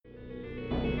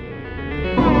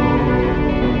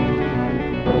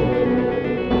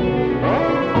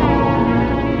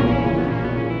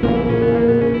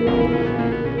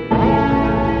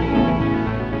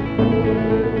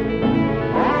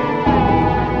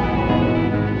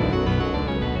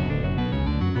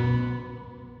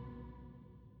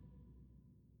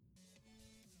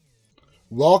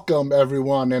Welcome,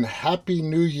 everyone, and Happy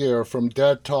New Year from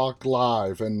Dead Talk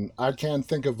Live. And I can't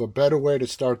think of a better way to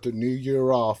start the new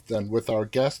year off than with our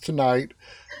guest tonight,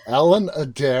 Ellen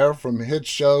Adair from hit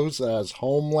shows as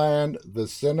Homeland, The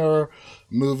Sinner,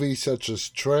 movies such as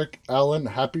Trick. Ellen,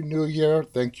 Happy New Year.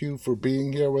 Thank you for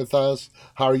being here with us.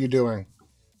 How are you doing?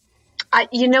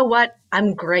 You know what?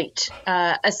 I'm great,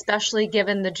 especially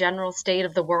given the general state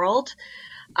of the world.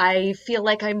 I feel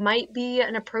like I might be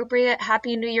an appropriate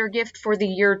Happy New Year gift for the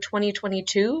year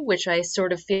 2022, which I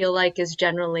sort of feel like is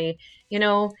generally, you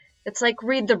know, it's like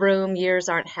read the room, years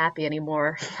aren't happy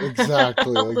anymore. A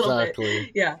Exactly, little bit.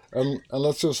 exactly. Yeah. And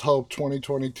let's just hope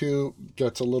 2022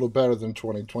 gets a little better than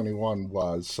 2021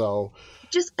 was. So,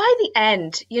 Just by the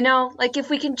end, like if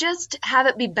we can just have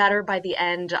it be better by the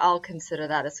end, I'll consider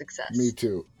that a me success.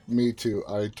 too. Me too.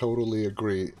 I totally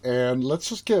agree. And let's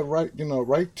just get right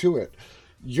to it.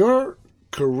 Your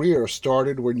career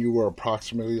started when you were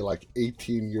approximately like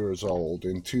 18 years old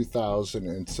in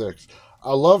 2006.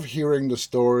 I love hearing the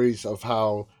stories of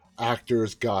how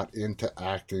actors got into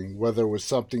acting, whether it was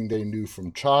something they knew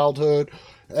from childhood.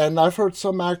 And I've heard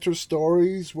some actors'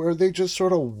 stories where they just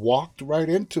sort of walked right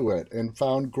into it and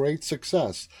found great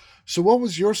success. So, what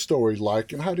was your story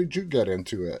like, and how did you get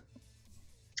into it?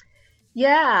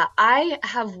 Yeah, I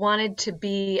have wanted to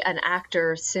be an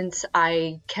actor since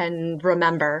I can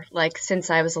remember. Like, since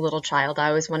I was a little child, I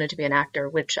always wanted to be an actor,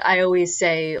 which I always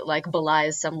say, like,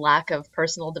 belies some lack of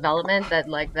personal development. That,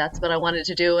 like, that's what I wanted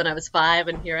to do when I was 5,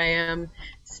 and here I am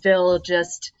still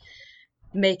just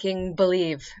making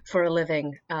believe for a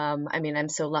living. I mean, I'm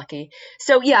so lucky.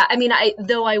 So, yeah, I mean,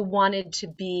 though I wanted to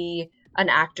be an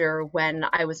actor when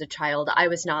I was a child, I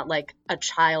was not like a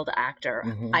child actor.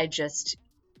 Hmm. I just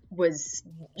was,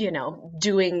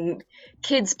 doing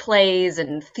kids' plays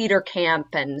and theater camp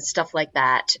and stuff like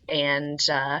that. And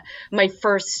my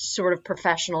first sort of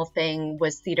professional thing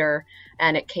was theater,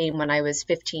 and it came when I was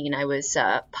 15. I was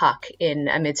Puck in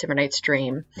A Midsummer Night's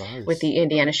Dream with Nice. the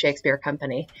Indiana Shakespeare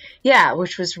Company. Yeah,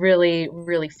 which was really,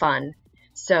 really fun.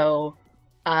 So,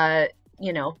 uh,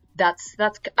 that's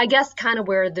I guess kind of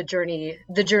where the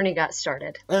journey got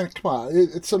started. And come on,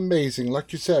 it's amazing.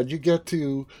 Like you said, you get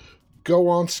to go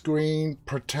on screen,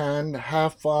 pretend,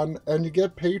 have fun, and you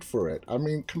get paid for it. I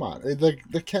mean, come on,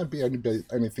 there can't be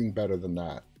anything better than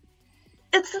that.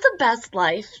 It's the best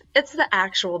life. It's the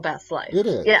actual best life. It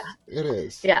Yeah. is. It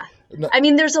is. Yeah. No, I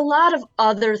mean, there's a lot of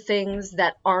other things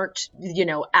that aren't,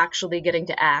 actually getting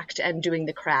to act and doing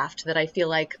the craft that I feel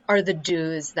like are the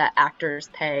dues that actors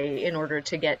pay in order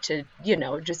to get to,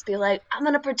 just be like, I'm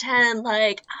gonna pretend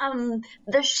like I'm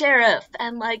the sheriff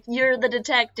and like you're the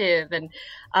detective. And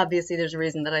obviously, there's a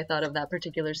reason that I thought of that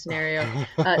particular scenario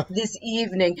this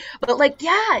evening. But like,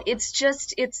 yeah,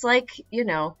 it's like,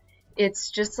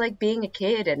 it's just like being a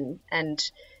kid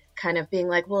and kind of being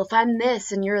like, well, if I'm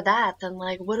this and you're that, then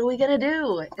like, what are we gonna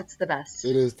do? It's the best.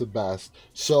 it is the best.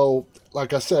 So,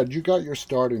 like I said, you got your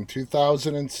start in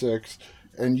 2006,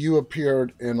 and you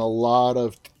appeared in a lot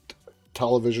of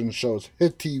television shows,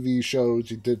 hit TV shows.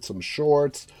 You did some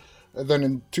shorts. And then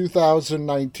in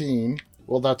 2019,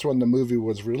 well, that's when the movie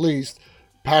was released,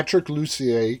 Patrick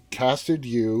Lussier casted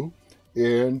you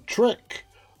in Trick.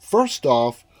 First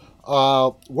off,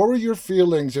 what were your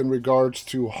feelings in regards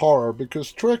to horror?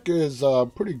 Because Trick is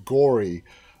pretty gory.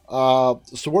 So,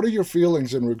 what are your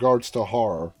feelings in regards to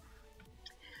horror?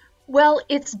 Well,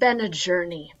 it's been a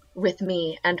journey with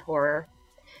me and horror,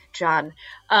 John.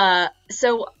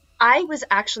 So I was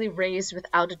actually raised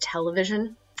without a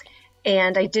television,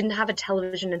 and I didn't have a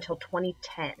television until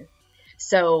 2010.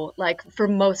 So, like, for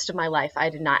most of my life, I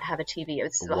did not have a TV.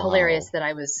 It's hilarious Wow. that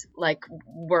I was, like,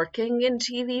 working in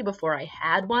TV before I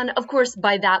had one. Of course,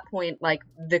 by that point, like,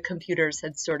 the computers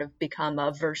had sort of become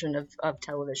a version of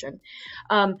television.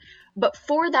 Um, but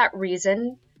for that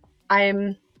reason,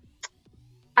 I'm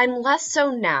I'm less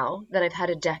so now that I've had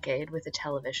a decade with a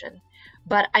television,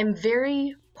 but I'm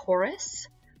very porous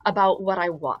about what I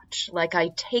watch. Like,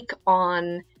 I take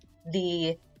on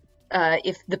the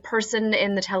if the person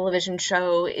in the television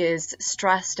show is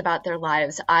stressed about their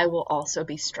lives, I will also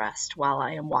be stressed while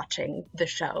I am watching the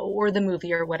show or the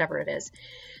movie or whatever it is.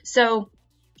 So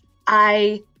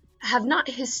I have not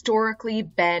historically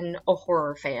been a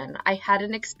horror fan. I had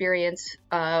an experience.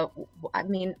 I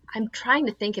mean, I'm trying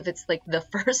to think if it's like the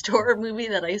first horror movie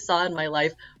that I saw in my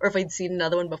life, or if I'd seen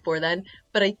another one before then.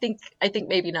 But I think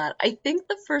maybe not. I think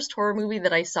the first horror movie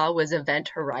that I saw was Event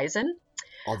Horizon.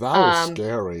 Oh, that was Um,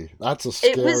 scary. That's a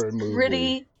it was scary movie.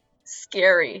 pretty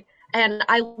scary. And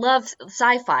I love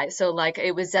sci-fi, so like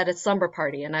it was at a slumber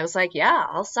party, and I was like, "Yeah,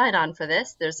 I'll sign on for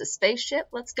this. There's a spaceship.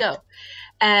 Let's go."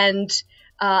 And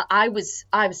I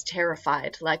was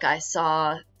terrified. Like I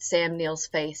saw Sam Neill's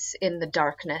face in the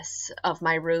darkness of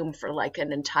my room for like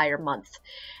an entire month.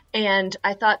 And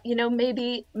I thought,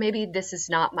 maybe this is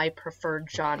not my preferred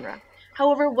genre.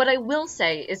 However, what I will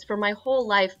say is for my whole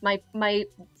life, my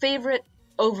favorite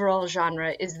overall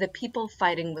genre is the people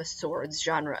fighting with swords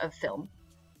genre of film.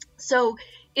 So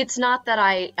it's not that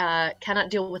I cannot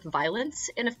deal with violence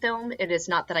in a film. It is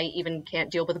not that I even can't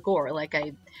deal with gore.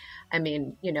 I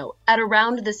mean, at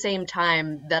around the same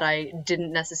time that I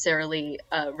didn't necessarily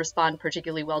respond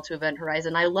particularly well to Event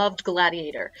Horizon, I loved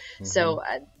Gladiator. Hmm. So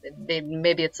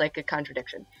maybe it's like a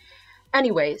contradiction.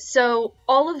 Anyway, so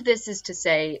all of this is to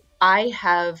say, I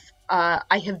have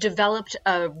developed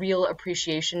a real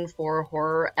appreciation for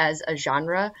horror as a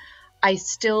genre. I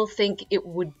still think it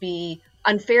would be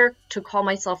unfair to call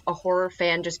myself a horror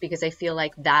fan just because I feel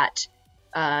like that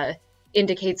uh,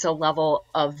 indicates a level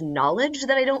of knowledge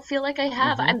that I don't feel like I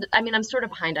have. Hmm. I mean, I'm sort of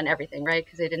behind on everything, right?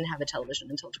 Because I didn't have a television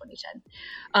until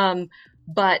 2010.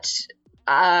 But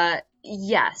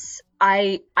yes,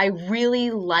 I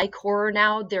really like horror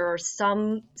now. There are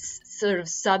some sort of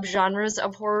subgenres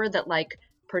of horror that like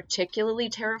particularly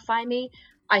terrify me.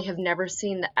 I have never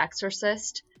seen The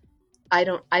Exorcist. I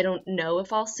don't know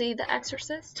if I'll see The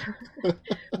Exorcist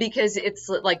because it's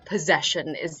like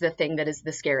possession is the thing that is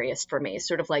the scariest for me,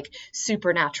 sort of like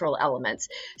supernatural elements.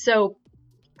 So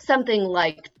something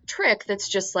like Trick that's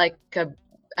just like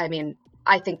I mean,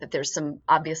 I think that there's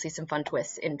obviously some fun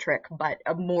twists in Trick, but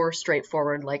a more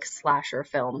straightforward like slasher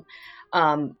film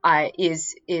I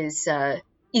is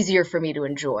easier for me to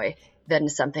enjoy than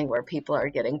something where people are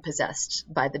getting possessed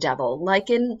by the devil, like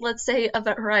in, let's say,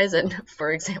 Event Horizon,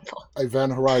 for example.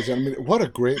 Event Horizon. I mean, what a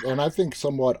great and I think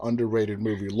somewhat underrated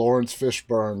movie. Lawrence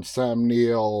Fishburne, Sam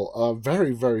Neill, a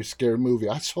very, very scary movie.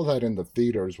 I saw that in the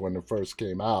theaters when it first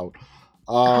came out.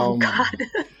 Oh Um, God.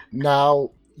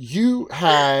 Now, you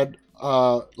had,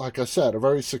 like I said, a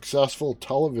very successful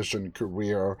television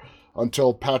career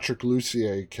until Patrick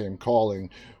Lussier came calling.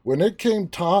 When it came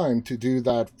time to do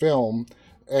that film,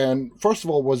 and first of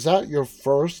all, was that your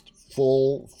first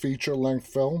full feature length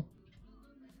film?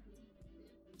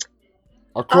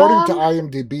 According to Um,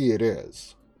 IMDb, it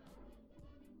is.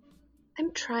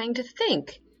 I'm trying to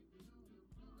think.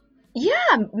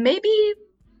 Yeah, maybe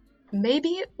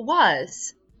it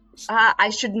was. I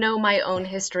should know my own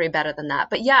history better than that.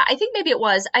 But yeah, I think maybe it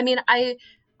was. I mean, I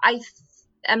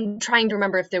am trying to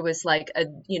remember if there was like a,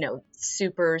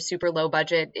 super, super low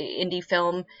budget indie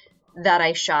film that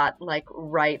I shot like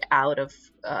right out of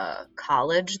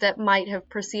college that might have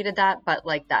preceded that, but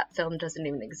like that film doesn't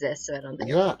even exist, so I don't think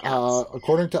it Yeah, really counts.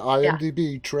 according to Yeah.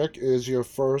 IMDb, Trick is your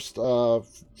first full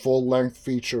length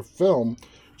feature film.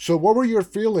 So, what were your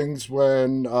feelings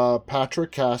when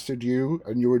Patrick casted you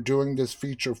and you were doing this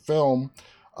feature film?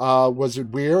 Was it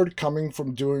weird coming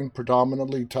from doing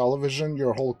predominantly television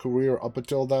your whole career up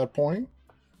until that point?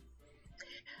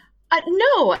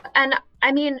 No, and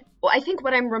I mean, I think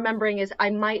what I'm remembering is I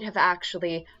might have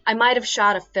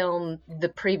shot a film the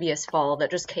previous fall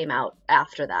that just came out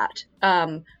after that.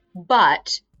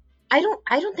 But I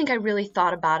don't think I really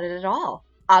thought about it at all.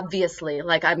 Obviously,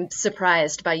 like I'm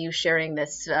surprised by you sharing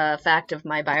this fact of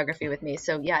my biography with me.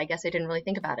 So yeah, I guess I didn't really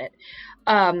think about it.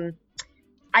 Um,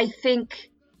 I think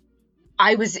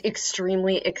I was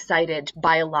extremely excited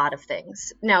by a lot of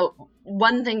things. Now,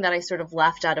 one thing that I sort of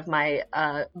left out of my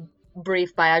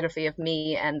brief biography of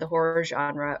me and the horror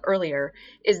genre earlier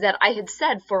is that I had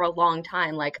said for a long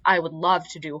time, like, I would love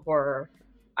to do horror.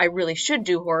 I really should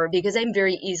do horror because I'm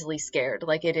very easily scared.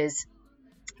 Like, it is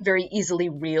very easily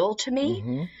real to me.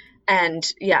 Mm-hmm.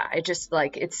 And yeah, I just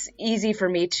like it's easy for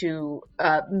me to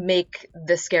make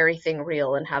the scary thing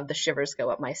real and have the shivers go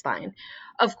up my spine.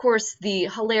 Of course, the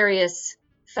hilarious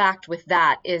fact with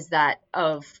that is that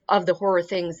of the horror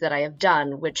things that I have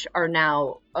done, which are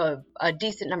now a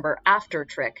decent number after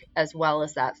Trick as well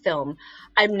as that film,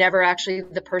 I'm never actually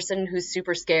the person who's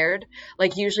super scared.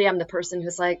 Like usually I'm the person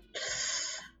who's like,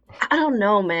 I don't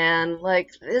know, man.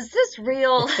 Like, is this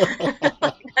real?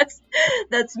 that's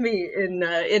that's me in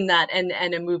that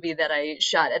and a movie that I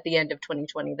shot at the end of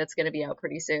 2020 that's going to be out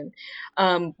pretty soon,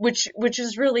 which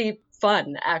is really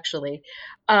fun actually.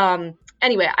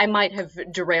 Anyway, I might have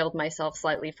derailed myself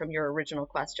slightly from your original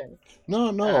question No,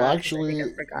 no, because I think I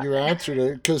actually, forgot. you answered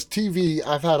it because TV.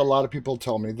 I've had a lot of people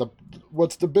tell me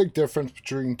what's the big difference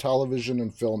between television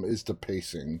and film is the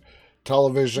pacing.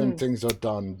 Television, Mm. things are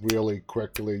done really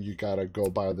quickly. You gotta go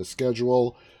by the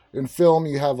schedule. In film,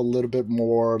 you have a little bit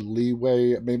more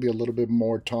leeway, maybe a little bit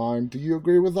more time. Do you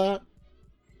agree with that?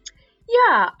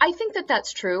 Yeah, I think that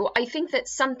that's true. I think that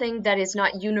something that is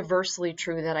not universally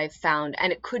true that I've found,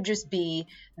 and it could just be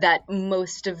that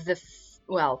most of the,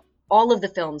 well, all of the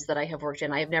films that I have worked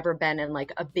in, I have never been in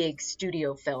like a big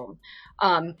studio film,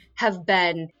 have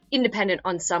been independent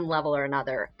on some level or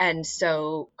another. And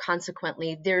so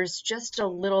consequently, there's just a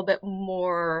little bit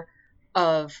more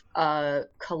of a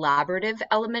collaborative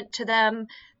element to them.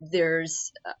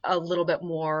 There's a little bit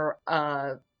more,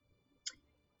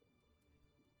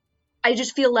 I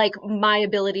just feel like my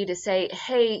ability to say,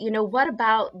 hey, what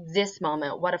about this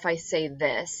moment? What if I say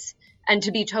this? And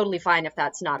to be totally fine if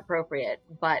that's not appropriate,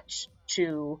 but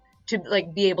to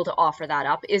like be able to offer that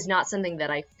up is not something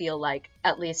that I feel like,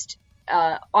 at least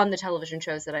on the television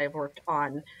shows that I have worked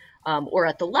on, or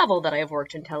at the level that I have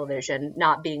worked in television,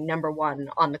 not being number one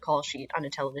on the call sheet on a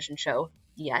television show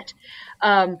yet.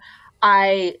 Um,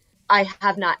 I I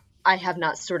have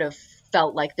not sort of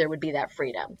felt like there would be that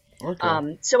freedom.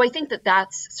 Okay. So I think that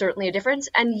that's certainly a difference.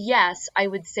 And yes, I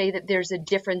would say that there's a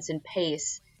difference in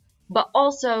pace, but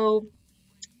also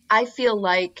I feel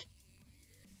like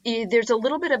there's a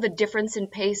little bit of a difference in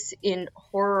pace in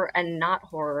horror and not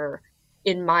horror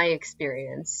in my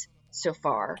experience so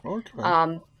far. Okay.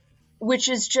 Um, which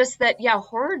is just that, yeah,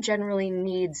 horror generally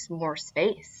needs more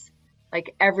space.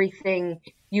 Like everything,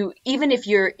 even if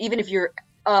you're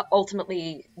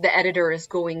ultimately the editor is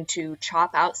going to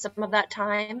chop out some of that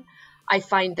time, I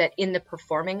find that in the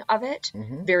performing of it,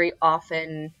 Mm-hmm. very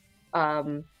often,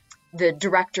 um, the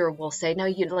director will say, no,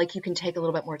 you can take a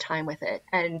little bit more time with it.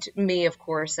 And me, of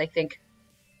course, I think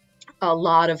a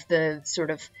lot of the sort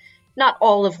of, not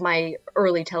all of my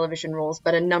early television roles,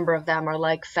 but a number of them are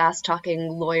like fast talking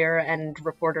lawyer and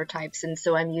reporter types. And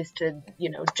so I'm used to,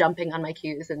 jumping on my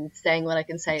cues and saying what I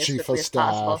can say as Chief of quickly as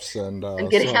possible staffs and and so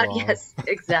getting out. on. Yes,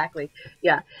 exactly.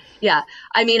 Yeah. Yeah.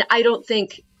 I mean, I don't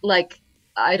think like,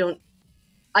 I don't,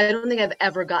 I don't think I've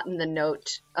ever gotten the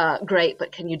note, great,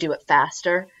 but can you do it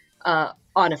faster,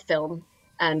 on a film?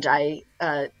 And I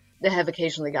have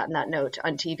occasionally gotten that note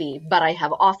on TV, but I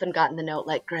have often gotten the note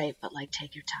like, great, but like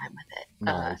take your time with it,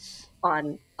 Nice.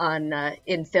 on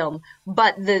in film.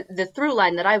 But the through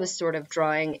line that I was sort of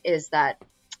drawing is that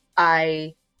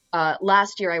I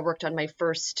last year I worked on my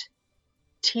first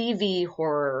TV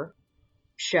horror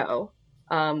show,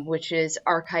 which is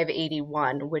Archive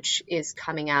 81, which is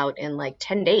coming out in like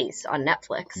 10 days on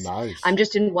Netflix. I'm Nice.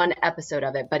 just in one episode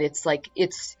of it, but it's like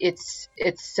it's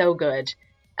so good,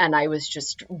 and I was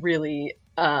just really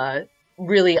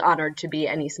honored to be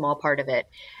any small part of it.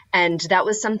 And that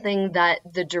was something that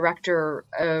the director,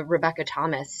 Rebecca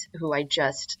Thomas, who I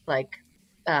just like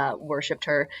worshipped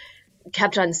her,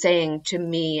 kept on saying to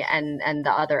me and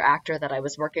the other actor that I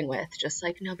was working with, just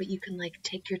like, no, but you can like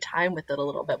take your time with it a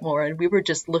little bit more. And we were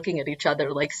just looking at each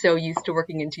other like so used to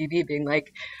working in TV, being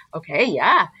like, okay,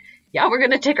 yeah, yeah, we're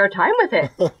gonna take our time with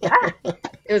it. Yeah,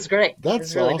 it was great. It was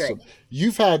That's really great. awesome.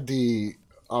 You've had the,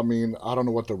 I mean, I don't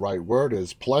know what the right word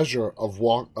is, pleasure of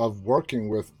working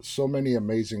with so many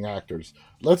amazing actors.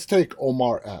 Let's take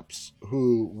Omar Epps,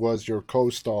 who was your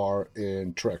co-star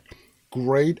in Trick.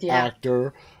 Great Yeah.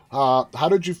 actor. How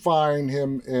did you find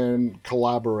him in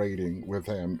collaborating with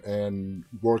him and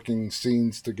working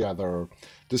scenes together?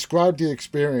 Describe the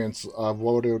experience of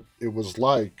what it was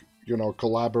like,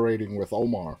 collaborating with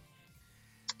Omar.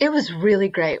 It was really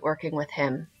great working with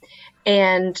him.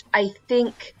 And I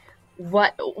think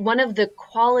what one of the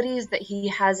qualities that he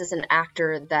has as an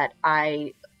actor that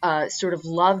I sort of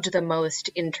loved the most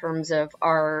in terms of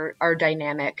our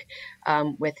dynamic,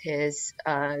 with his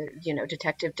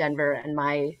Detective Denver and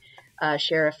my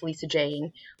Sheriff Lisa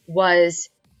Jane, was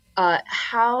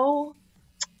how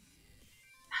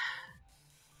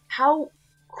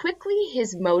quickly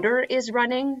his motor is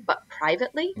running, but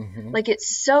privately. Hmm. Like it's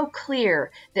so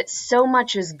clear that so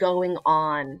much is going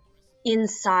on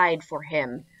inside for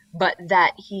him, but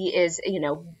that he is,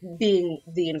 being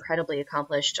the incredibly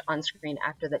accomplished on-screen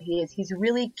actor that he is, he's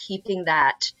really keeping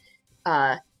that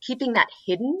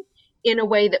hidden in a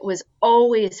way that was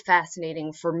always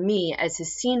fascinating for me as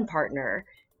his scene partner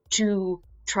to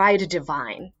try to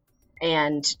divine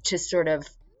and to sort of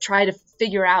try to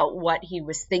figure out what he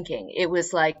was thinking. It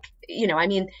was like, I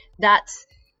mean, that's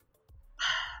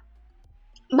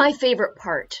my favorite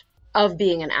part of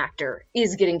being an actor,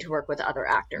 is getting to work with other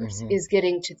actors, Hmm. is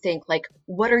getting to think like,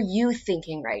 what are you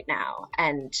thinking right now,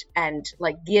 and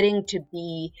like getting to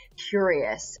be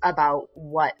curious about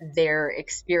what their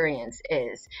experience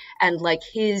is. And like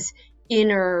his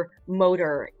inner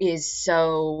motor is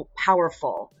so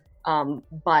powerful,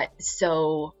 but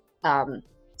so, um,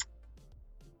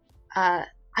 uh,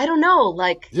 I don't know,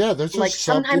 Yeah, there's like just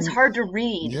sometimes something. hard to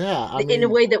read Yeah, I in a mean,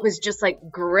 way that was just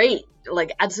like great,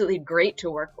 like absolutely great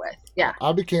to work with. Yeah.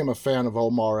 I became a fan of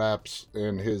Omar Epps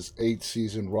in his 8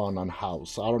 season run on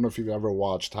House. I don't know if you've ever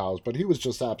watched House, but he was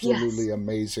just Yes. absolutely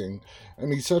amazing.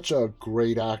 And he's such a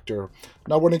great actor.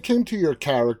 Now, when it came to your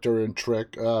character in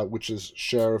Trick, which is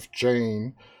Sheriff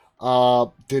Jane,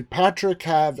 did Patrick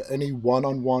have any one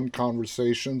on one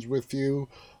conversations with you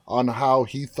on how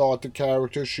he thought the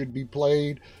character should be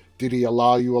played? Did he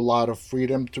allow you a lot of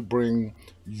freedom to bring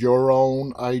your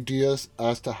own ideas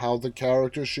as to how the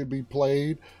character should be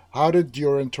played? How did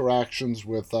your interactions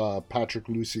with Patrick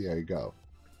Lussier go?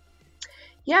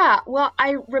 Yeah, well,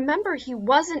 I remember he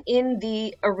wasn't in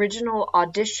the original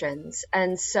auditions,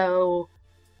 and so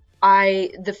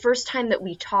the first time that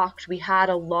we talked, we had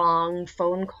a long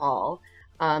phone call,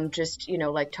 just,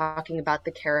 like talking about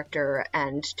the character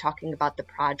and talking about the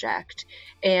project.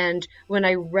 And when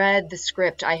I read the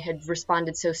script, I had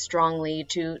responded so strongly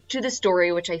to the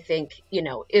story, which I think,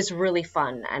 is really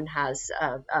fun and has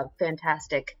a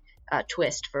fantastic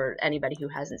twist for anybody who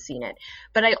hasn't seen it.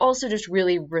 But I also just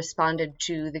really responded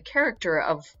to the character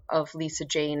of Lisa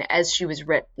Jane as she was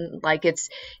written. Like it's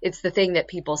the thing that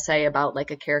people say about like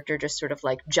a character just sort of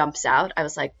like jumps out. I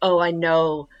was like, oh, I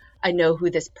know who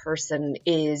this person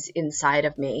is inside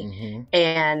of me,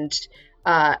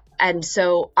 Mm-hmm. and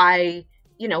so I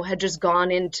had just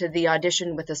gone into the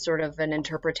audition with a sort of an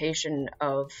interpretation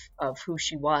of who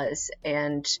she was,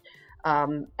 and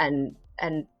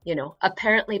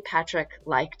apparently Patrick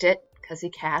liked it because he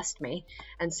cast me,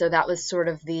 and so that was sort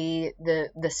of the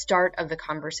start of the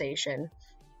conversation.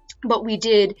 But we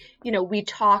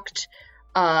talked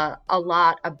a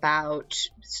lot about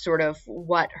sort of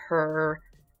what her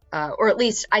or at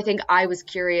least I think I was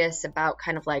curious about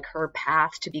kind of like her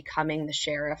path to becoming the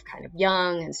sheriff kind of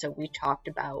young, and so we talked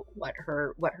about what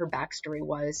her backstory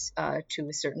was to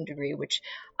a certain degree, which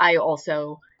I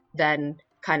also then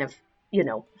kind of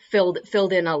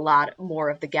filled in a lot more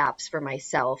of the gaps for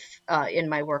myself in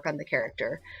my work on the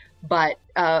character. But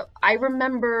I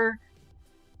remember,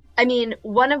 I mean,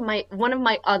 one of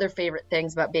my other favorite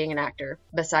things about being an actor,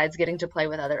 besides getting to play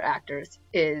with other actors,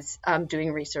 is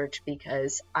doing research,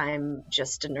 because I'm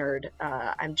just a nerd.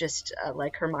 I'm just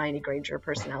like Hermione Granger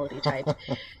personality type.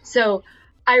 So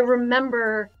I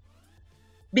remember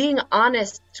being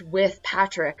honest with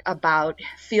Patrick about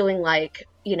feeling like,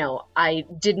 I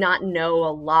did not know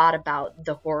a lot about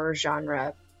the horror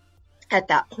genre at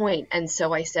that point. And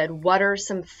so I said, what are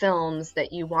some films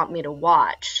that you want me to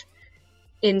watch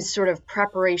in sort of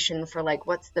preparation for like,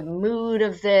 what's the mood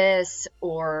of this?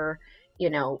 Or,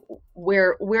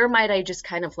 where might I just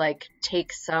kind of like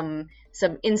take some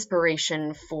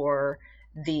inspiration for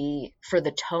the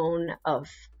tone of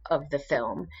the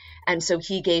film. And so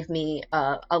he gave me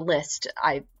a list.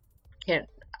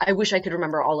 I wish I could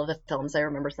remember all of the films. I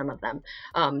remember some of them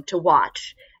to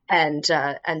watch, and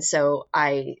so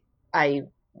I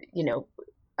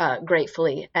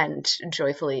gratefully and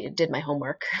joyfully did my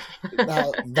homework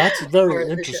Now, that's very for the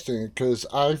show. interesting because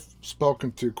I've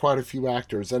spoken to quite a few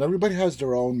actors, and everybody has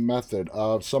their own method.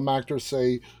 Some actors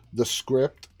say the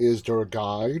script is their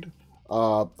guide,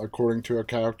 according to a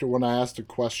character. When I asked a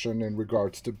question in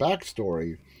regards to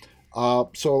backstory,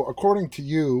 so according to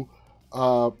you,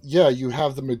 yeah, you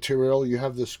have the material, you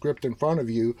have the script in front of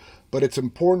you, but it's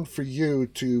important for you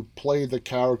to play the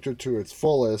character to its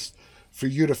fullest, for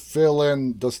you to fill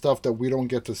in the stuff that we don't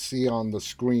get to see on the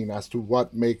screen as to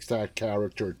what makes that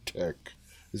character tick.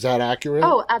 Is that accurate?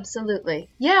 Oh, absolutely.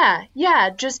 Yeah, yeah,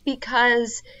 just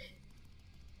because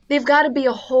they've got to be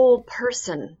a whole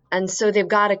person, and so they've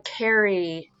got to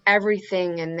carry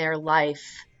everything in their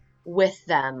life with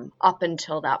them up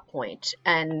until that point.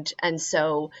 And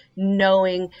so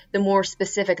knowing the more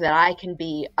specific that I can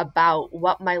be about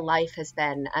what my life has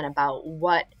been, and about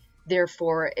what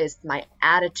therefore is my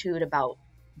attitude about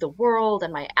the world,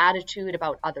 and my attitude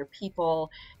about other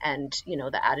people, and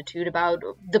the attitude about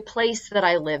the place that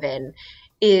I live in,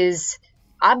 is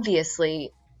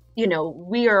obviously,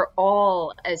 we are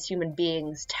all, as human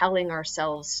beings, telling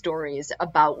ourselves stories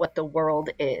about what the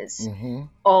world is Mm-hmm.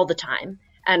 all the time.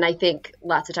 And I think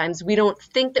lots of times we don't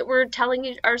think that we're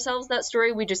telling ourselves that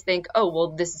story. We just think, oh,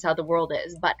 well, this is how the world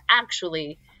is. But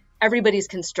actually, everybody's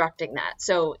constructing that.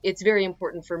 So it's very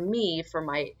important for me,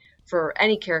 for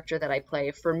any character that I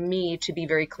play, for me to be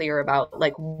very clear about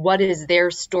like what is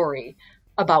their story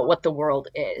about what the world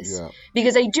is. Yeah.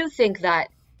 Because I do think that,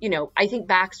 I think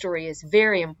backstory is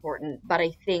very important, but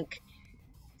I think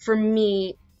for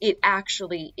me, it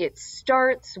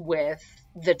starts with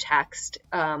the text.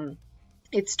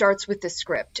 It starts with the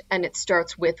script, and it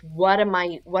starts with what am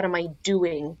I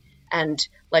doing and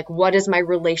like what is my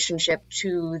relationship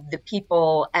to the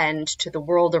people and to the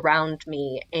world around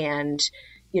me, and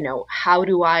how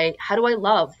do I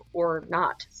love or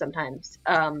not sometimes,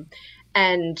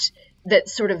 and that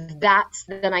sort of that's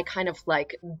then I kind of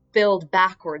like build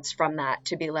backwards from that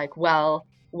to be like, well,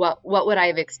 what would I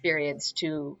have experienced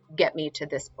to get me to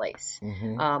this place?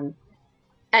 Mm-hmm.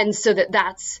 And so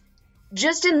that's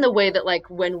just in the way that like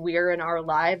when we're in our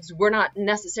lives, we're not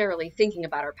necessarily thinking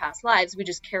about our past lives, we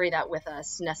just carry that with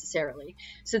us necessarily,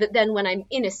 so that then when I'm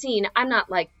in a scene, I'm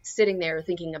not like sitting there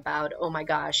thinking about, oh my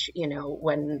gosh,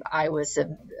 when I was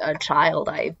a child,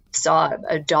 I saw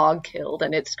a dog killed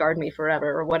and it scarred me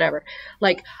forever or whatever.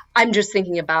 Like, I'm just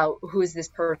thinking about, who is this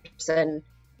person,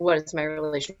 what is my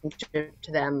relationship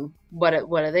to them, what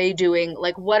are they doing,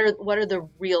 like what are the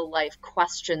real life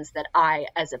questions that I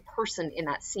as a person in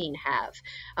that scene have.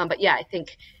 But yeah, I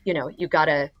think you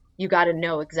gotta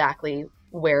know exactly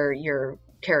where your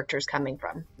character's coming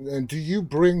from. And do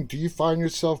you find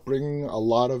yourself bringing a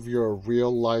lot of your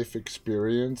real life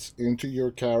experience into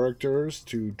your characters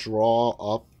to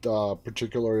draw up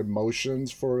particular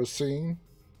emotions for a scene?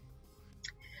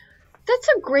 That's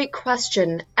a great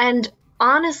question. And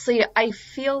honestly, I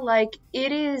feel like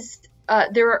it is,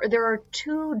 there are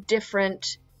two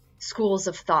different schools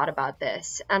of thought about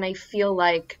this. And I feel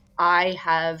like I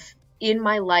have, in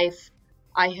my life,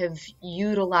 I have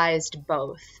utilized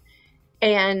both.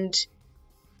 And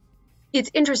it's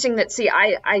interesting that, see,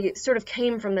 I sort of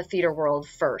came from the theater world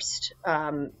first.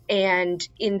 And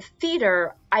in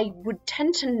theater, I would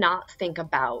tend to not think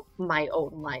about my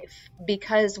own life,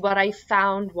 because what I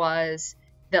found was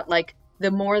that, like,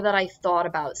 the more that I thought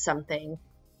about something,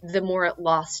 the more it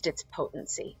lost its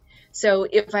potency. So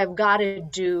if I get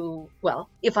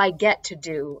to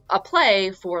do a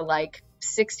play for like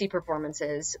 60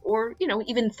 performances, or,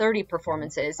 even 30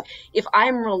 performances, if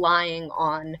I'm relying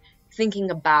on thinking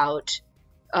about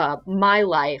my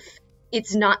life,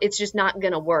 it's just not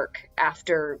going to work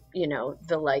after,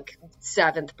 the like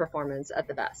seventh performance at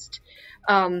the best.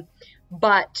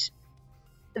 But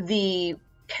the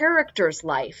character's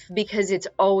life, because it's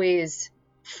always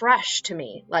fresh to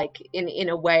me, like in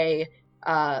a way,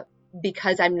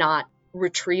 because I'm not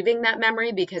retrieving that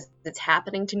memory, because it's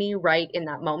happening to me right in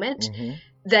that moment, Mm-hmm.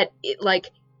 that it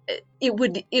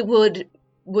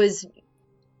was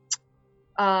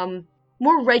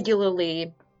more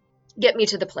regularly get me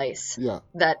to the place Yeah.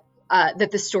 that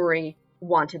the story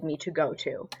wanted me to go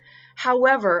to.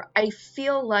 However, I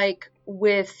feel like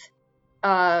with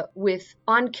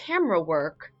on-camera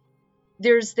work,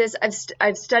 there's this.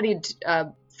 I've studied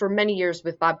for many years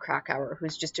with Bob Krakauer,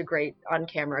 who's just a great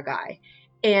on-camera guy,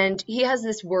 and he has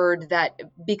this word that,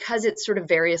 because it's sort of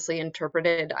variously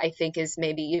interpreted, I think is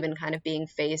maybe even kind of being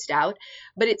phased out,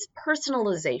 but it's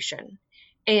personalization.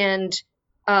 And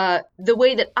the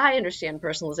way that I understand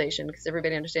personalization, because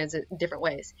everybody understands it in different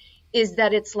ways, is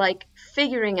that it's like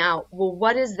figuring out, well,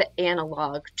 what is the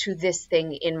analog to this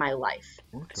thing in my life,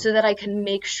 Okay. so that I can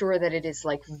make sure that it is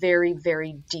like very,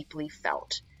 very deeply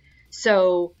felt.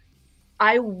 So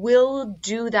I will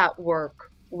do that work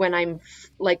when I'm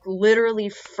like literally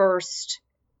first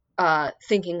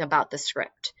thinking about the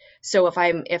script. So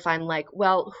if I'm like,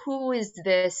 well, who is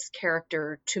this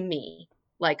character to me?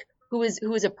 Like, who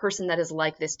is a person that is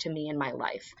like this to me in my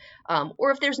life?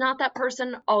 Or if there's not that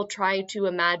person, I'll try to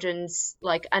imagine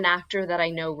like an actor that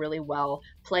I know really well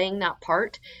playing that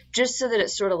part, just so that it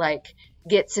sort of like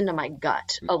gets into my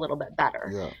gut a little bit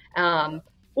better. Yeah.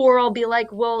 Or I'll be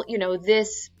like, well,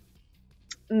 this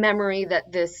memory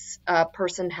that this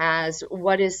person has,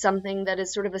 what is something that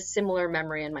is sort of a similar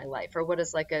memory in my life, or what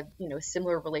is like a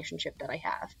similar relationship that I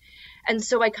have. And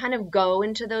so I kind of go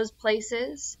into those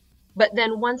places, but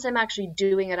then once I'm actually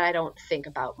doing it, I don't think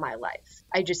about my life.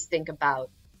 I just think about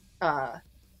the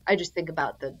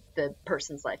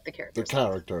person's life, the The character's life.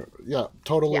 character. Yeah,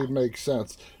 totally Yeah. makes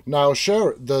sense. Now,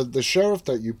 the sheriff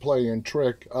that you play in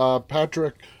Trick,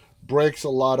 Patrick breaks a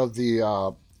lot of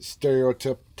the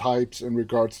stereotype types in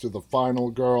regards to the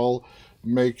final girl,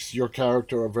 makes your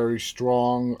character a very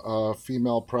strong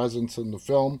female presence in the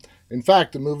film. In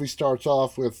fact, the movie starts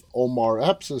off with Omar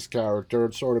Epps'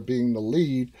 character sort of being the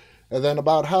lead, and then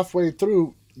about halfway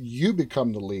through, you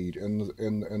become the lead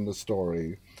in the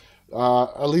story.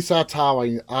 At least that's how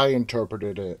I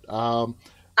interpreted it. I'm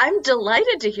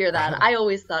delighted to hear that. I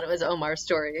always thought it was Omar's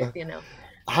story.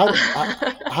 how do,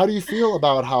 how do you feel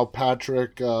about how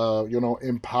Patrick,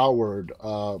 empowered,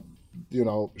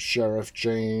 Sheriff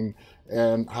Jane,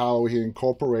 and how he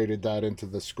incorporated that into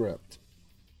the script?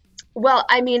 Well,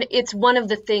 I mean, it's one of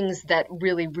the things that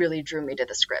really, really drew me to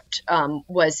the script,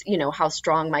 was, how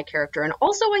strong my character, and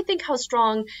also I think how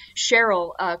strong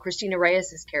Cheryl, Christina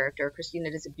Reyes's character.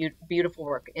 Christina does a beautiful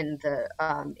work in the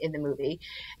movie,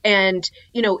 and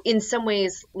in some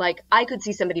ways, like I could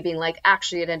see somebody being like,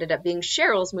 actually, it ended up being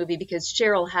Cheryl's movie because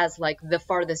Cheryl has like the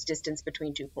farthest distance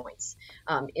between 2 points,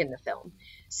 in the film.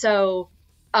 So,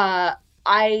 uh,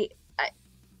 I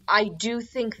I do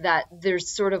think that there's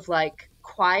sort of like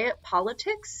quiet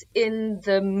politics in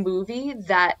the movie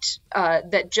that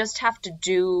just have to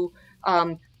do,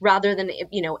 rather than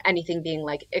anything being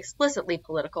like explicitly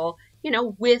political,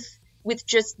 with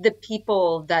just the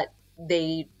people that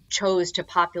they chose to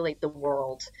populate the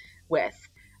world with.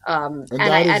 And And I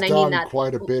that is and I mean done that.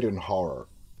 quite a bit in horror,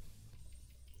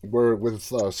 where with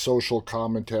social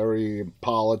commentary,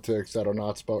 politics that are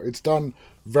not spoken. It's done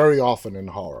very often in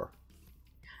horror.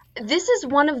 This is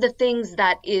one of the things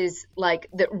that is like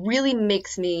that really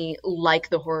makes me like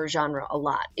the horror genre a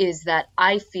lot, is that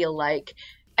I feel like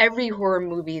every horror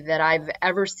movie that I've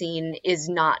ever seen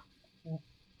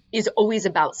is always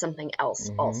about something else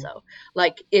Hmm. also.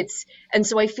 Like it's and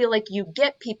so I feel like you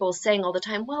get people saying all the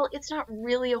time, well, it's not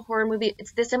really a horror movie,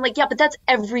 it's this. I'm like, yeah, but that's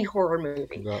every horror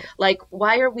movie. Yeah. Like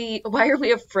why are we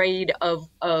afraid of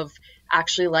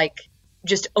actually like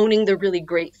just owning the really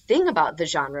great thing about the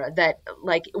genre, that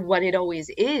like what it always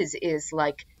is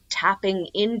like tapping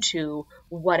into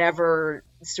whatever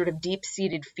sort of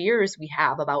deep-seated fears we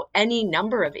have about any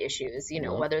number of issues, Yeah.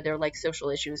 whether they're like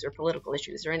social issues or political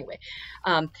issues or anyway.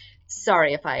 um,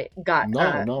 Sorry if I got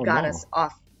No, no, got no. us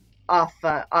off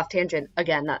tangent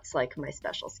again. That's like my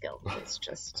special skill. It's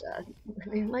just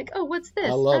being like, oh, what's I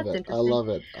this? love That's it. I interesting. love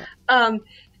it. Um,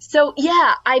 so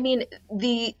yeah, I mean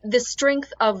the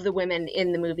strength of the women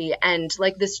in the movie, and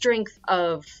like the strength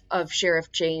of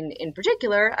Sheriff Jane in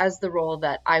particular as the role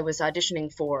that I was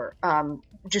auditioning for,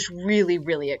 just really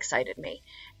really excited me.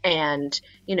 And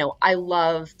I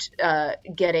loved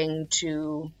getting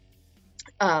to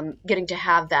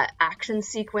have that action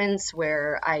sequence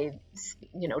where I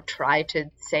try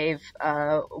to save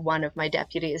one of my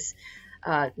deputies.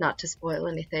 Not to spoil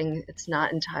anything, it's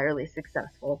not entirely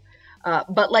successful.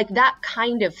 But like that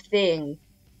kind of thing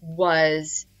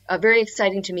was very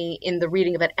exciting to me in the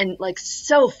reading of it, and like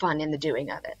so fun in the doing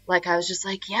of it. Like I was just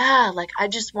like, yeah, like I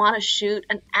just want to shoot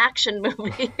an action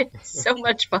movie. It's so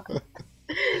much fun.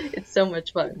 It's so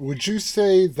much fun. Would you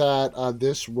say that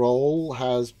this role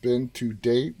has been to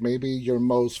date maybe your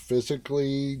most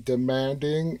physically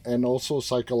demanding and also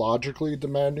psychologically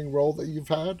demanding role that you've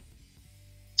had?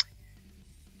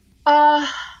 Uh,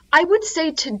 I would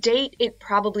say to date, it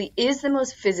probably is the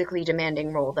most physically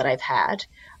demanding role that I've had.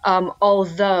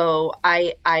 Although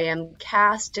I am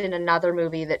cast in another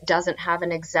movie that doesn't have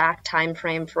an exact time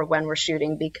frame for when we're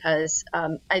shooting because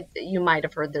you might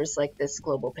have heard there's like this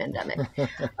global pandemic.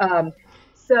 Um,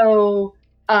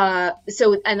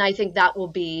 and I think that will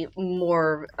be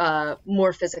more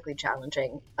physically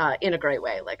challenging, in a great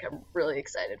way. Like I'm really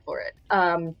excited for it.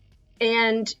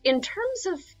 And in terms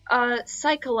of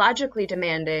psychologically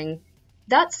demanding,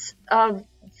 that's a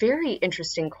very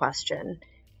interesting question.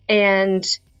 And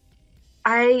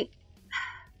I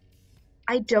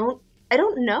I don't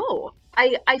know.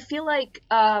 I feel like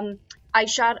I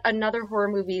shot another horror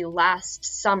movie last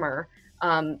summer,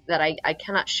 that I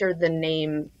cannot share the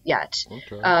name yet.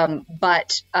 Okay.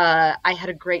 But I had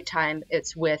a great time.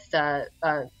 It's with a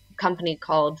company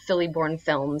called Philly Born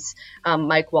Films.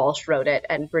 Mike Walsh wrote it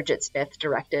and Bridget Smith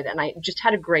directed, and I just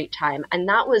had a great time. And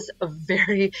that was a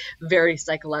very, very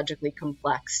psychologically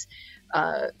complex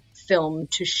film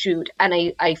to shoot.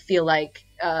 And I feel like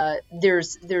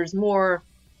there's more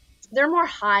there are more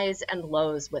highs and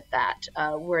lows with that.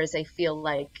 Whereas I feel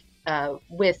like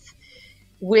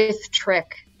with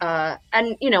Trick,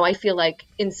 and I feel like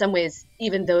in some ways,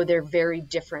 even though they're very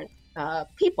different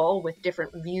people with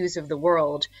different views of the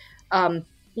world,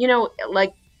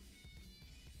 like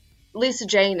Lisa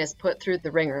Jane is put through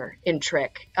the ringer in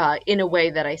Trick, in a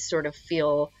way that I sort of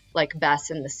feel like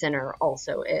Bess in The Sinner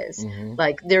also is. Hmm.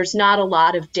 Like, there's not a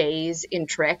lot of days in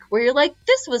Trick where you're like,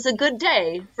 this was a good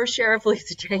day for Sheriff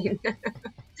Lisa Jane.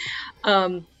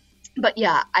 um, but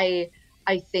yeah, I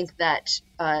think that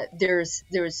there's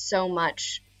so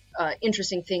much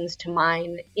interesting things to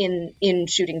mine in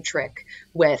shooting Trick,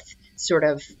 with sort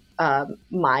of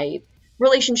my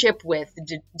relationship with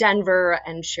Denver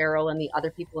and Cheryl and the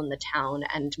other people in the town,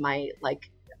 and my, like,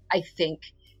 I think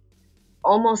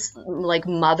almost like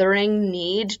mothering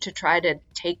need to try to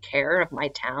take care of my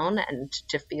town and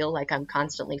to feel like I'm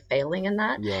constantly failing in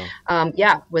that. Yeah.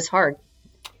 Yeah, was hard.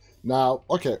 Now,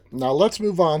 okay, now let's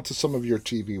move on to some of your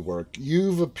TV work.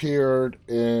 You've appeared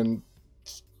in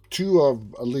two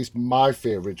of at least my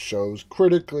favorite shows,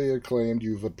 critically acclaimed.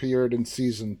 You've appeared in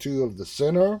season 2 of The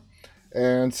Sinner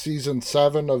and season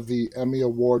 7 of the Emmy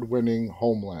Award winning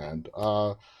Homeland.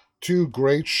 Two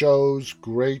great shows,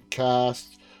 great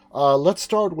casts. Let's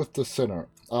start with The Sinner.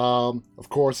 Of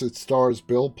course, it stars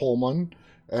Bill Pullman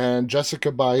and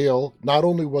Jessica Biel. Not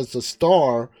only was the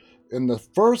star in the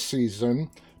first season,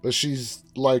 but she's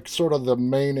like sort of the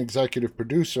main executive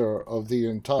producer of the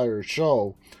entire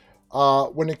show.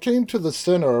 When it came to The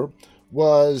Sinner,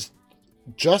 was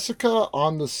Jessica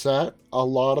on the set a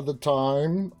lot of the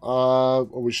time? Or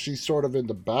was she sort of in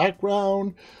the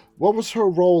background? What was her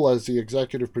role as the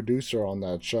executive producer on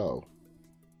that show?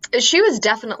 She was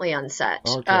definitely on set.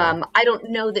 Okay. I don't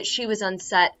know that she was on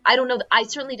set. I don't know. I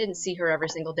certainly didn't see her every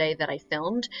single day that I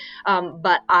filmed,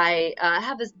 but I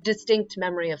have a distinct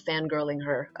memory of fangirling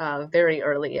her very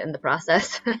early in the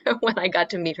process when I got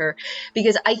to meet her,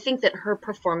 because I think that her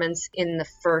performance in the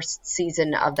first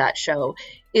season of that show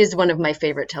is one of my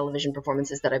favorite television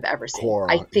performances that I've ever seen.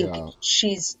 I Cora, think yeah.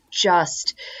 she's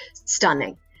just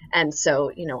stunning. And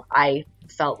so, I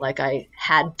felt like I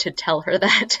had to tell her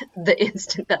that the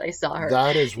instant that I saw her.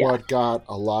 That is Yeah. what got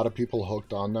a lot of people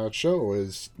hooked on that show,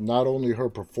 is not only her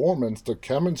performance, the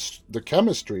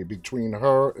chemistry between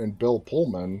her and Bill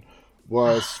Pullman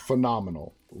was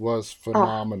phenomenal. Was Oh,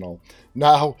 phenomenal.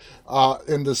 Now,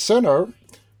 in The Sinner,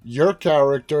 your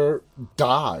character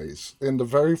dies in the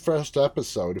very first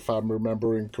episode, if I'm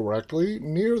remembering correctly,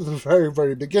 near the very,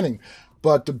 very beginning.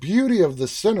 But the beauty of The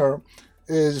Sinner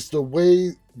is the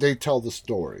way they tell the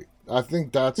story. I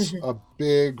think that's mhm. a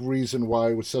big reason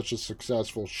why it was such a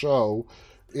successful show,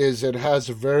 is it has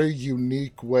a very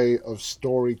unique way of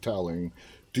storytelling.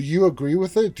 Do you agree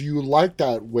with it? Do you like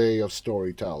that way of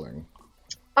storytelling?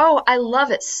 Oh, I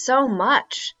love it so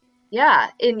much. Yeah,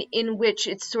 in which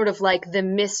it's sort of like the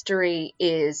mystery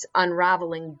is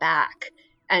unraveling back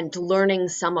and learning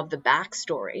some of the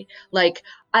backstory. Like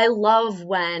I love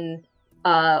when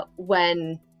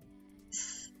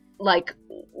like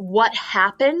what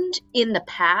happened in the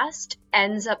past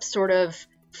ends up sort of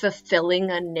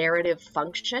fulfilling a narrative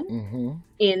function Mm-hmm.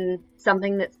 in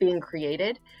something that's being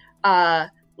created. Uh,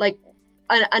 like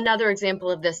another example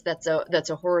of this that's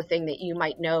a horror thing that you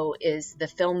might know is the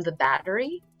film The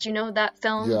Battery. Do you know that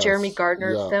film? Jeremy Yes.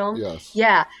 Gardner Yeah. film? Yes.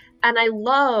 Yeah. And I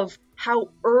love how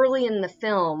early in the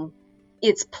film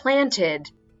it's planted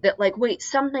that like wait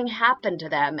something happened to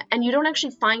them and you don't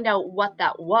actually find out what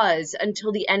that was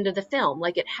until the end of the film.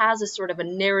 Like it has a sort of a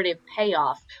narrative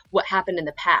payoff what happened in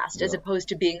the past, as Yeah. opposed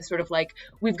to being sort of like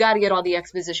we've got to get all the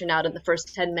exposition out in the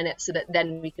first 10 minutes so that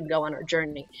then we can go on our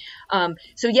journey.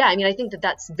 So yeah, I mean, I think that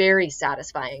that's very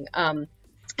satisfying. I'm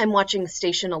watching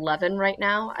Station 11 right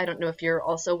now. I don't know if you're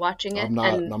also watching it, I'm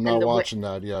not. and I'm and not the way, watching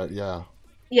that yet. Yeah.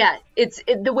 yeah,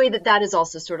 the way that that is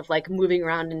also sort of like moving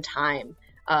around in time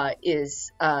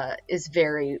is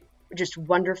very just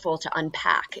wonderful to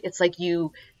unpack. It's like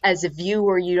you, as a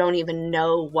viewer, you don't even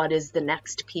know what is the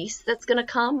next piece that's going to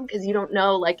come because you don't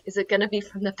know, like, is it going to be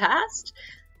from the past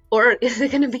or is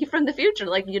it going to be from the future?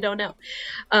 Like, you don't know.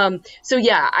 So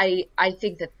yeah, I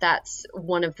think that that's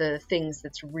one of the things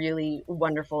that's really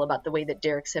wonderful about the way that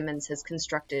Derek Simmons has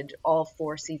constructed all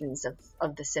 4 seasons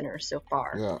of The Sinner so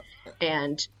far. Yeah.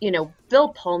 And, Bill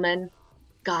Pullman,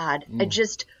 God, I Mm.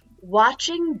 just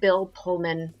watching Bill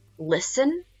Pullman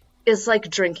listen is like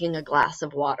drinking a glass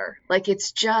of water. Like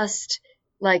it's just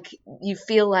like you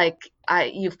feel like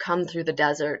you've come through the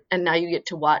desert and now you get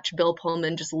to watch Bill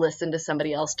Pullman just listen to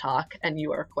somebody else talk and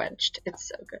you are quenched. It's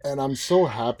so good. And I'm so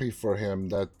happy for him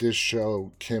that this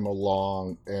show came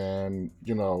along and,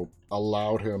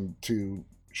 allowed him to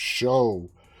show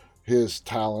his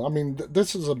talent. I mean,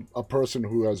 this is a person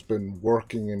who has been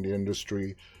working in the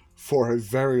industry for a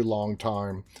very long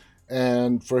time.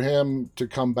 And for him to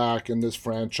come back in this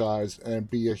franchise and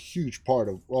be a huge part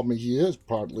of, well, I mean, he is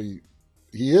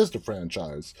the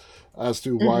franchise as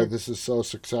to why Hmm. this is so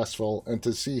successful, and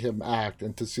to see him act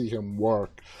and to see him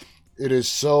work, it is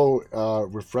so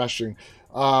refreshing.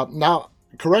 Now,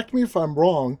 correct me if I'm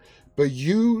wrong, but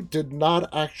you did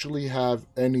not actually have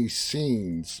any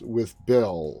scenes with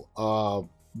Bill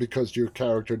because your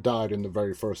character died in the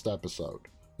very first episode.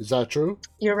 Is that true?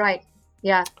 You're right.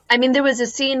 Yeah. I mean, there was a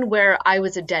scene where I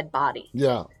was a dead body.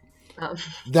 Yeah, Um,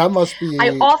 that must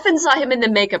I be. often saw him in the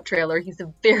makeup trailer.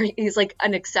 He's like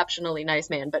an exceptionally nice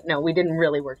man, but no, we didn't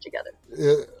really work together.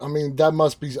 I mean, that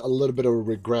must be a little bit of a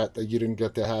regret that you didn't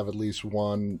get to have at least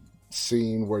one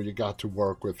scene where you got to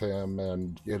work with him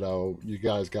and you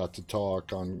guys got to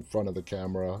talk on front of the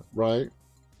camera, right?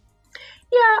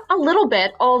 Yeah, a little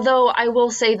bit. Although I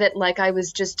will say that, like, I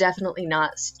was just definitely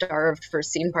not starved for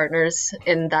scene partners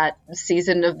in that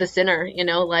season of The Sinner.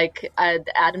 Like,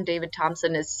 Adam David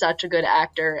Thompson is such a good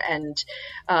actor, and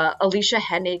Alicia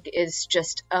Hennig is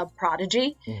just a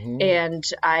prodigy, Hmm. and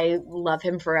I love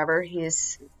him forever.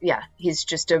 He's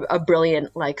just a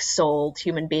brilliant, like, souled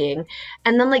human being.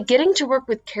 And then, like, getting to work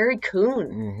with Carrie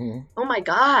Coon. Hmm. Oh my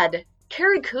God,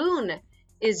 Carrie Coon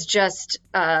is just.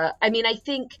 I mean, I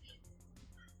think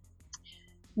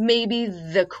maybe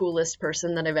the coolest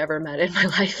person that I've ever met in my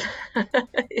life.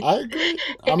 I agree.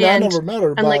 I mean, I and never met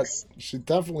her, and like but she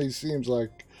definitely seems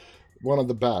like one of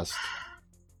the best.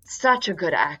 such a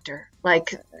good actor.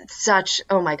 Like such,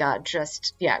 oh my God,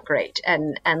 just yeah, great.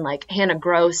 And like Hannah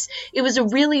Gross, it was a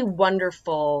really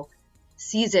wonderful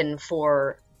season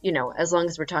for, as long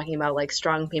as we're talking about like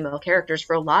strong female characters,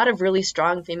 for a lot of really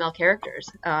strong female characters.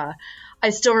 I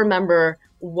still remember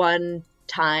one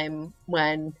time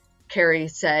when Carrie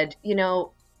said,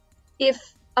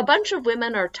 if a bunch of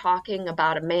women are talking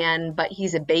about a man, but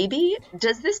he's a baby,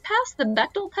 does this pass the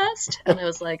Bechdel test? And I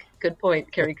was like, good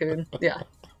point, Carrie Coon. Yeah.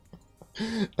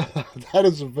 That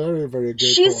is a very, very good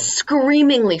She's point.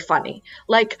 screamingly funny.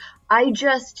 Like,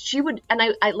 she would, and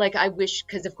I wish,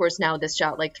 because of course now this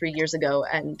shot like 3 years ago,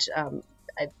 and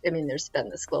I mean, there's been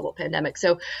this global pandemic,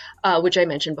 so, which I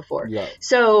mentioned before. Yeah.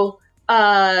 So,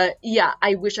 yeah,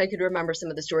 I wish I could remember some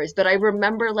of the stories, but I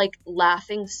remember like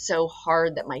laughing so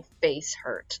hard that my face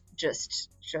hurt. Just,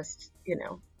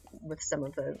 with some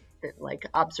of the like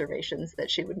observations that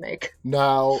she would make.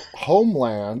 Now,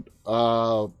 Homeland,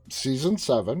 season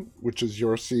 7, which is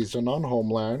your season on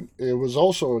Homeland, it was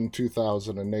also in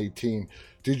 2018.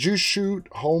 Did you shoot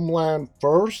Homeland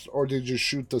first, or did you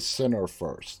shoot The Sinner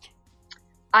first?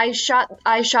 I shot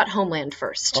Homeland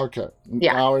first. Okay.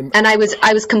 Yeah. Now, in And I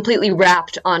was completely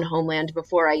wrapped on Homeland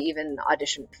before I even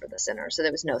auditioned for The Sinner, so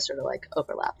there was no sort of like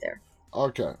overlap there.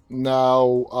 Okay.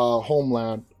 Now,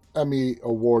 Homeland, Emmy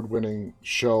award winning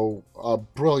show, a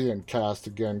brilliant cast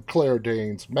again. Claire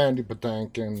Danes, Mandy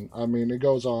Patinkin. I mean, it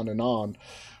goes on and on.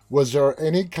 Was there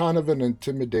any kind of an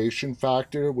intimidation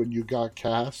factor when you got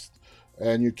cast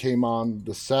and you came on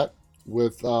the set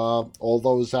with all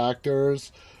those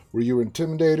actors? Were you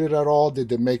intimidated at all? Did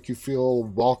it make you feel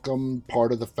welcome,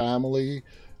 part of the family?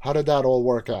 How did that all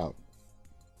work out?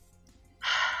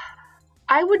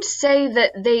 I would say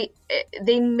that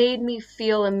they made me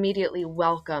feel immediately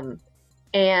welcome.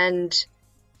 And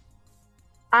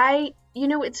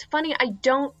it's funny, I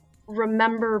don't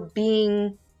remember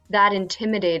being that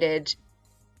intimidated.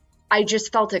 I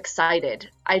just felt excited.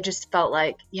 I just felt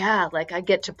like, yeah, like I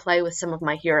get to play with some of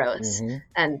my heroes, Hmm.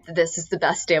 and this is the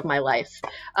best day of my life.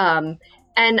 Um,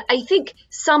 and I think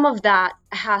some of that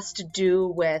has to do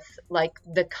with like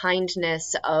the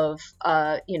kindness of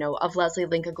Leslie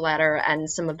Linka Glatter and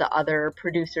some of the other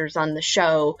producers on the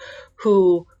show,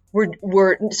 who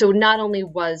were so not only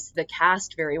was the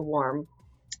cast very warm,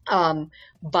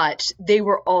 but they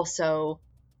were also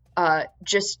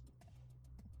just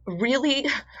really.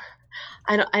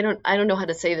 I don't know how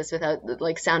to say this without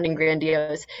like sounding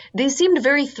grandiose. They seemed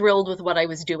very thrilled with what I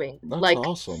was doing, That's like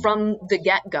awesome. from the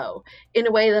get-go, in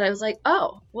a way that I was like,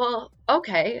 oh, well,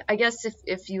 okay, I guess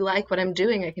if you like what I'm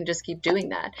doing, I can just keep doing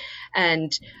that.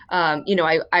 And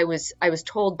I was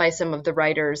told by some of the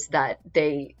writers that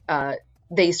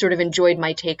they sort of enjoyed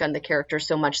my take on the character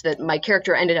so much that my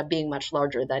character ended up being much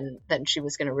larger than she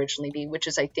was going to originally be, which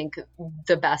is, I think,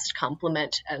 the best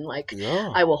compliment, and like Yeah.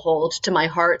 I will hold to my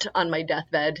heart on my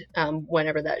deathbed,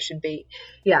 whenever that should be.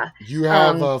 Yeah. You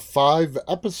have um 5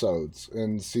 episodes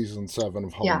in season 7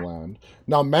 of yeah. Homeland.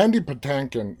 Now, Mandy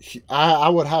Patinkin, I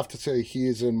would have to say he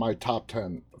is in my top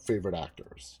 10 favorite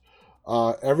actors.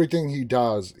 Everything he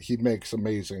does, he makes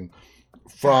amazing.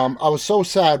 I was so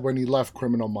sad when he left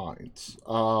Criminal Minds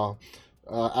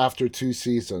after 2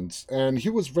 seasons, and he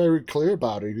was very clear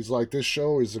about it. He's like, this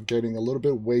show is getting a little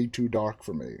bit way too dark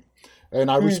for me. And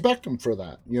I Mm. respect him for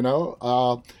that, you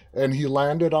know? And he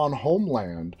landed on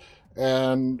Homeland,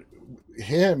 and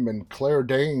him and Claire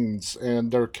Danes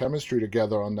and their chemistry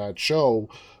together on that show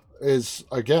is,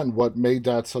 again, what made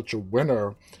that such a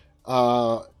winner.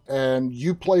 And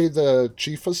you play the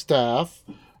chief of staff,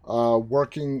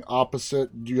 working opposite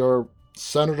your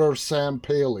Senator Sam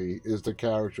Paley is the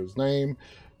character's name.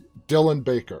 Dylan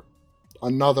Baker,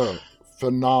 another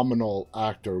phenomenal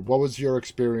actor. What was your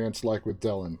experience like with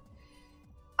Dylan?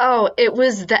 Oh, it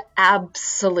was the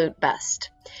absolute best.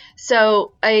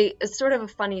 So, a sort of a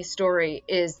funny story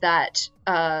is that,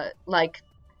 like,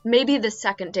 maybe the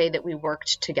second day that we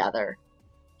worked together,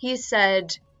 he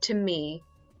said to me,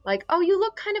 like, "Oh, you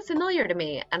look kind of familiar to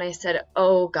me." And I said,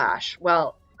 "Oh gosh,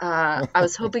 well, I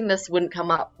was hoping this wouldn't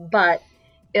come up, but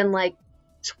in like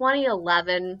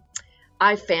 2011,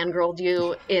 I fangirled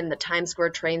you in the Times Square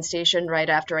train station right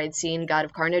after I'd seen God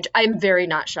of Carnage. I'm very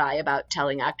not shy about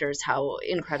telling actors how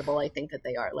incredible I think that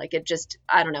they are. Like, it just,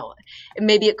 I don't know.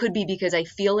 Maybe it could be because I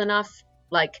feel enough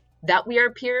like that we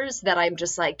are peers that I'm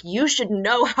just like, you should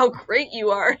know how great you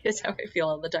are, is how I feel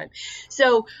all the time.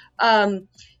 So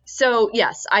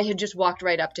yes, I had just walked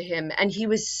right up to him, and he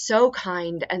was so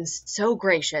kind and so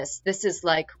gracious. This is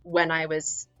like when I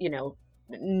was,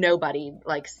 nobody,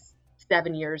 like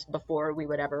 7 years before we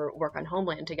would ever work on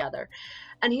Homeland together.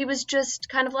 And he was just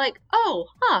kind of like, oh,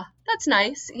 that's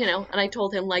nice, and I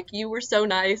told him, like, you were so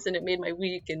nice and it made my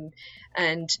week.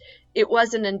 And it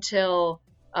wasn't until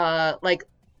like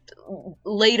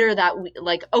later that week,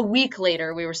 like a week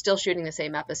later, we were still shooting the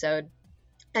same episode,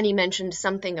 and he mentioned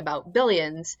something about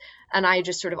Billions, and I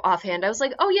just sort of offhand, I was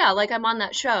like, oh yeah, like I'm on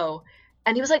that show.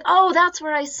 And he was like, oh, that's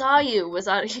where I saw you,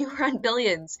 you were on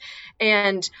Billions.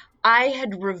 And I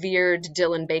had revered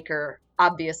Dylan Baker,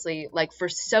 obviously, like for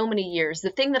so many years.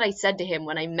 The thing that I said to him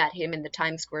when I met him in the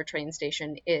Times Square train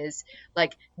station is,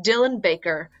 like, Dylan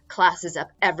Baker classes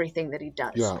up everything that he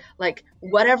does. Yeah. Like,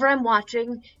 whatever I'm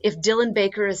watching, if Dylan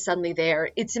Baker is suddenly there,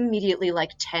 it's immediately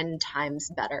like 10 times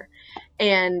better.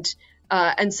 And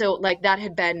so, like, that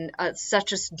had been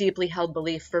such a deeply held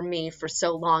belief for me for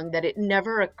so long that it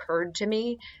never occurred to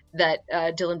me that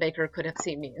Dylan Baker could have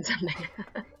seen me in something.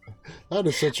 That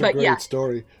is such a great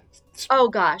story. Oh,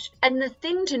 gosh. And the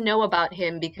thing to know about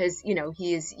him, because,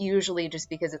 he is usually, just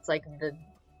because it's like the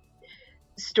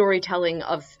storytelling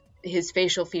of his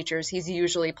facial features, he's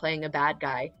usually playing a bad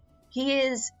guy. He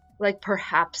is, like,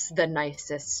 perhaps the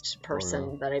nicest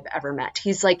person that I've ever met.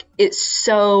 He's like, it's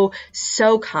so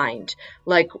kind,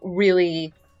 like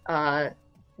really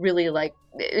like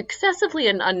excessively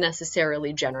and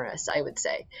unnecessarily generous, I would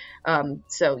say.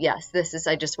 So yes,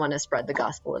 I just want to spread the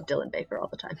gospel of Dylan Baker all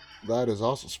the time. That is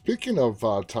awesome. Speaking of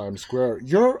Times Square,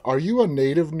 are you a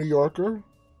native New Yorker?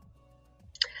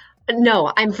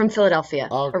 No, I'm from Philadelphia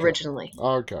originally.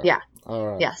 Okay. Yeah. All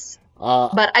right. Yes.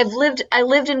 But I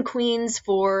lived in Queens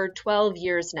for 12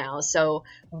 years now, so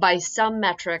by some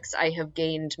metrics, I have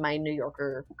gained my New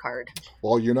Yorker card.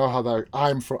 Well, you know how that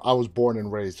I was born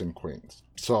and raised in Queens,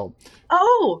 so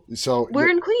we're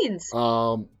in Queens.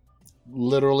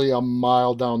 Literally a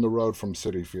mile down the road from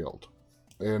Citi Field.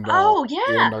 In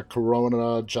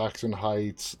Corona, Jackson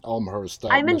Heights, Elmhurst.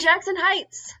 I'm in Jackson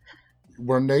Heights.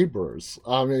 We're neighbors.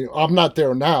 I mean, I'm not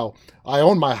there now. I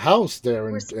own my house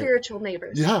there. We're spiritual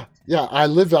neighbors. Yeah. I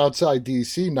live outside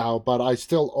D.C. now, but I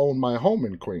still own my home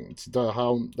in Queens, the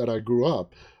home that I grew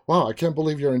up. Wow, I can't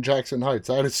believe you're in Jackson Heights.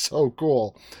 That is so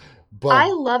cool. But I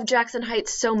love Jackson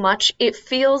Heights so much. It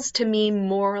feels to me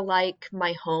more like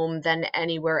my home than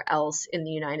anywhere else in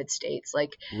the United States.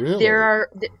 Like, really?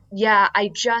 I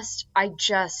just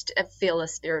feel a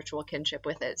spiritual kinship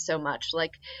with it so much.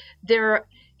 Like, there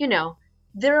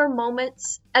are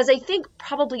moments, as I think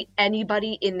probably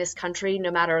anybody in this country,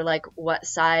 no matter like what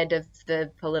side of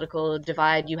the political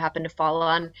divide you happen to fall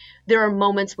on, there are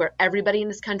moments where everybody in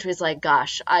this country is like,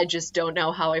 gosh, I just don't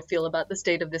know how I feel about the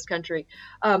state of this country.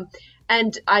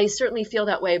 And I certainly feel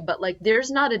that way, but like, there's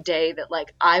not a day that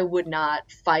like I would not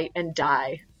fight and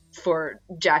die for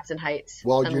Jackson Heights.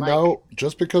 Well,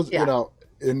 just because,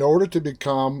 in order to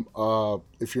become,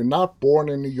 if you're not born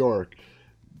in New York,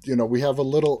 we have a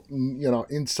little,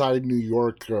 inside New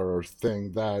Yorker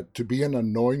thing that to be an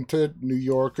anointed New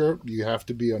Yorker, you have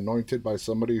to be anointed by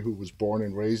somebody who was born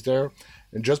and raised there.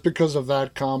 And just because of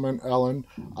that comment, Ellen,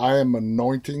 I am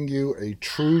anointing you a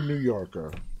true New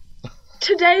Yorker.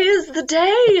 Today is the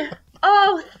day.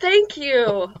 Oh, thank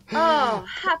you. Oh,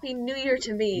 Happy New Year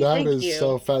to me. That is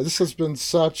so fast. This has been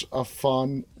such a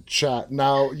fun chat.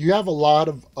 Now, you have a lot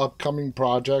of upcoming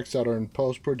projects that are in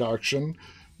post-production.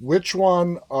 Which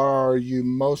one are you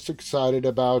most excited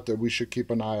about that we should keep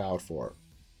an eye out for?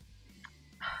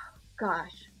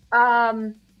 Gosh.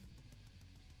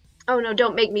 Oh no,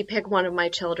 don't make me pick one of my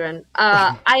children.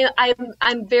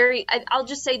 I'm very, I'll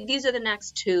just say these are the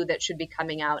next two that should be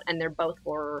coming out, and they're both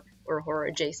horror or horror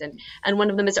adjacent. And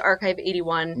one of them is Archive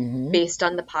 81, based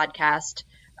on the podcast.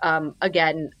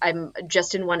 Again, I'm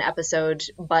just in one episode,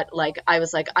 but like I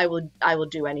was like, I will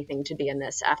do anything to be in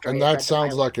this after. And that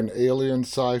sounds like an alien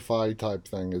sci-fi type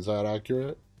thing. Is that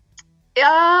accurate?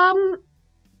 Yeah.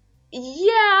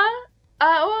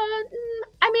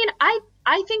 I mean, I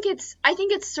think it's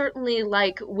certainly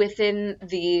like within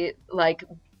the like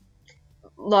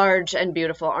large and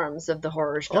beautiful arms of the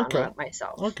horror genre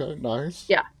myself. Okay, nice.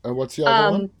 Yeah. And what's the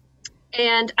other one?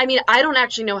 And I mean, I don't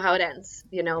actually know how it ends.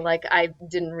 Like I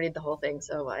didn't read the whole thing,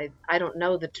 so I don't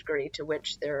know the degree to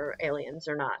which they're aliens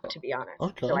or not, to be honest. So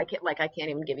Okay. I can't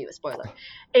even give you a spoiler.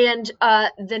 And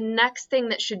the next thing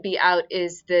that should be out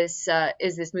is this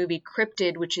movie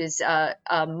Cryptid, which is a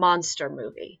monster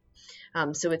movie.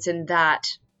 So it's in that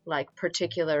like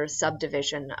particular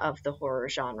subdivision of the horror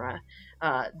genre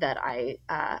that I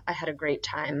had a great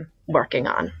time working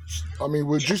on. I mean,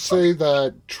 would you say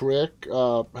that Trick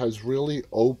has really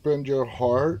opened your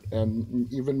heart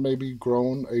and even maybe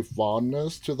grown a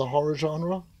fondness to the horror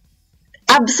genre?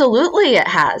 Absolutely, it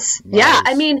has. Yeah,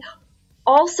 I Nice. mean,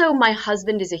 also my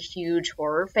husband is a huge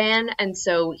horror fan, and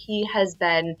so he has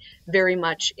been very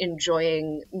much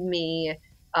enjoying me.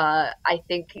 I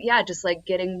think, yeah, just like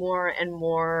getting more and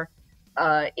more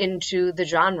into the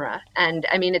genre. And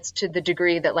I mean, it's to the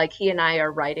degree that like he and I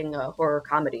are writing a horror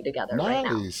comedy together right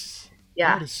now. Nice.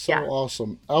 That Yeah, is so yeah.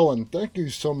 awesome. Ellen, thank you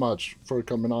so much for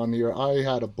coming on here. I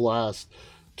had a blast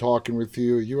talking with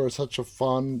you. You are such a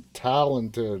fun,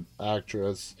 talented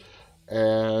actress,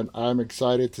 and I'm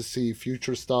excited to see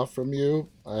future stuff from you.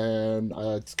 And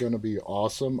it's going to be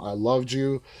awesome. I loved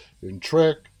you in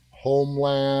Trick,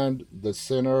 Homeland, The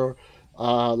Sinner.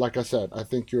 Like I said, I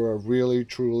think you're a really,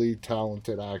 truly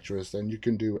talented actress, and you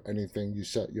can do anything you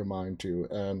set your mind to.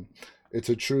 And it's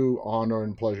a true honor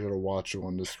and pleasure to watch you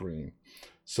on the screen.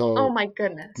 Oh So, my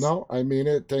goodness. no, I mean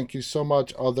it. Thank you so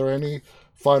much. Are there any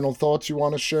final thoughts you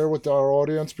want to share with our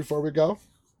audience before we go?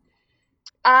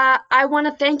 I want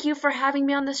to thank you for having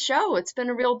me on this show. It's been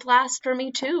a real blast for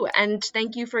me too. And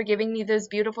thank you for giving me those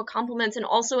beautiful compliments and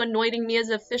also anointing me as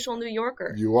official New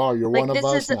Yorker. You are. You're one Like of this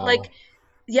us is now. like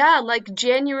yeah, like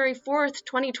January 4th,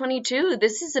 2022.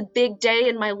 This is a big day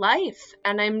in my life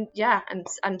and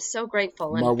I'm so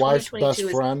grateful My and wife's best 2022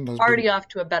 is friend has been already off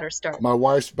to a better start. My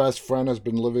wife's best friend has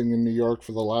been living in New York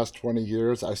for the last 20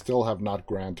 years. I still have not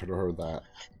granted her that.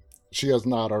 She has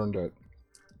not earned it.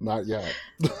 Not yet.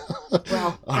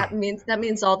 Well, that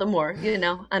means all the more,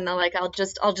 And I'll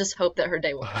just hope that her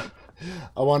day will come.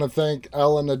 I want to thank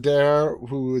Ellen Adair,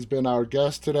 who has been our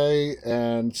guest today,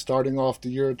 and starting off the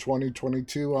year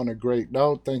 2022 on a great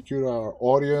note. Thank you to our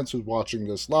audience who's watching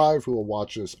this live, who will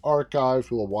watch this archive,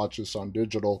 who will watch this on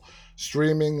digital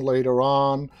streaming later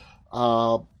on.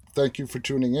 Uh, Thank you for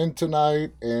tuning in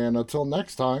tonight, and until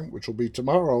next time, which will be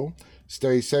tomorrow,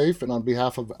 stay safe. And on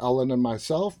behalf of Ellen and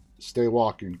myself, stay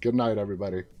walking. Good night,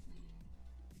 everybody.